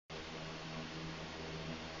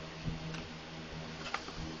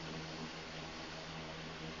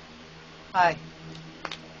Hi.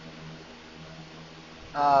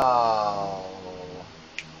 Oh.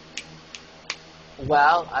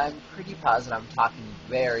 Well, I'm pretty positive I'm talking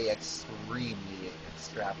very extremely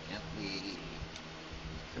extravagantly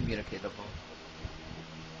communicatable.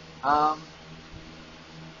 Um,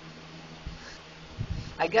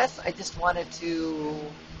 I guess I just wanted to,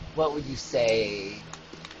 what would you say,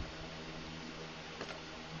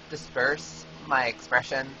 disperse my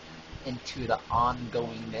expression into the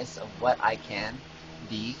ongoingness of what I can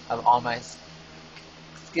be, of all my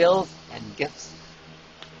skills and gifts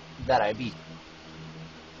that I be,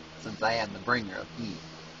 since I am the bringer of he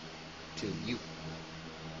to you.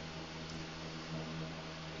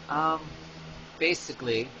 Um,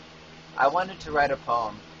 Basically, I wanted to write a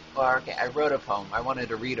poem, or okay, I wrote a poem. I wanted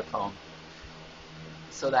to read a poem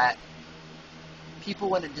so that people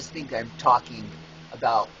wouldn't just think I'm talking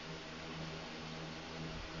about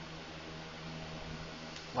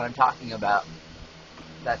what I'm talking about,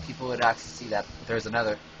 that people would actually see that there's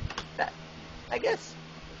another, that, I guess,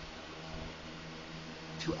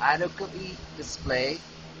 to adequately display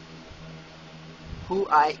who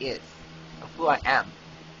I is, of who I am.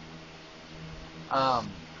 Um,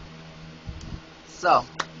 so,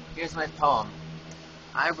 here's my poem.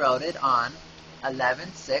 I wrote it on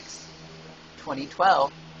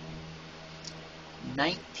 11/6/2012,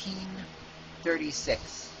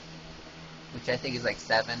 1936, which I think is like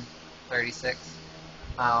 7:36.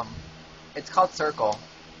 Um, it's called Circle.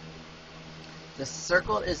 The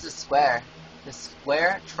circle is the square. The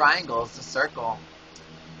square triangle is the circle.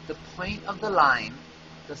 The point of the line,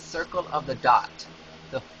 the circle of the dot.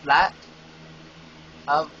 The flat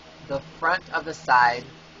of the front of the side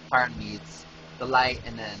part meets the light,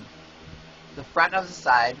 and then the front of the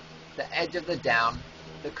side, the edge of the down,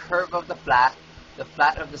 the curve of the flat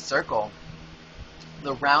of the circle,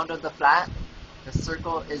 the round of the flat, the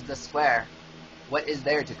circle is the square. What is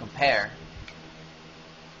there to compare?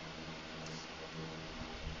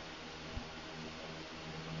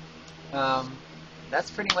 Um,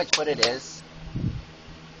 that's pretty much what it is.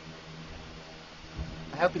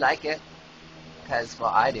 I hope you like it, because,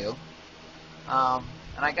 well, I do.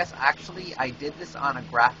 And I guess actually I did this on a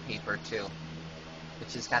graph paper too,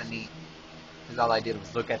 which is kind of neat, because all I did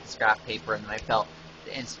was look at this graph paper and then I felt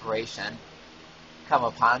the inspiration come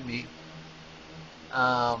upon me.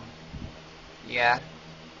 Um, yeah.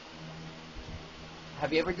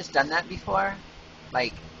 Have you ever just done that before?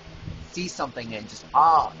 Like, see something and just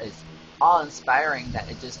is all inspiring that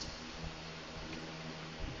it just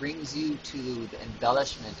brings you to the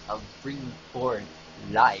embellishment of bringing forward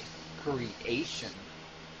life, creation.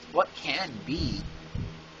 What can be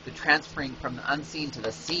the transferring from the unseen to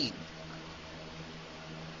the seen?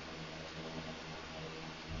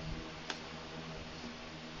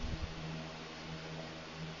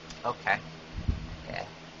 Okay. Yeah.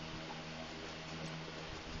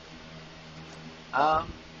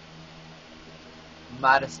 Um,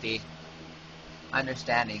 Modesty,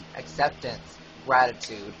 understanding, acceptance,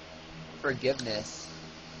 gratitude, forgiveness,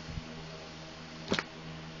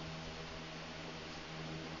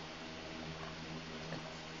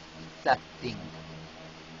 accepting.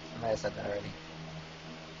 I might have said that already.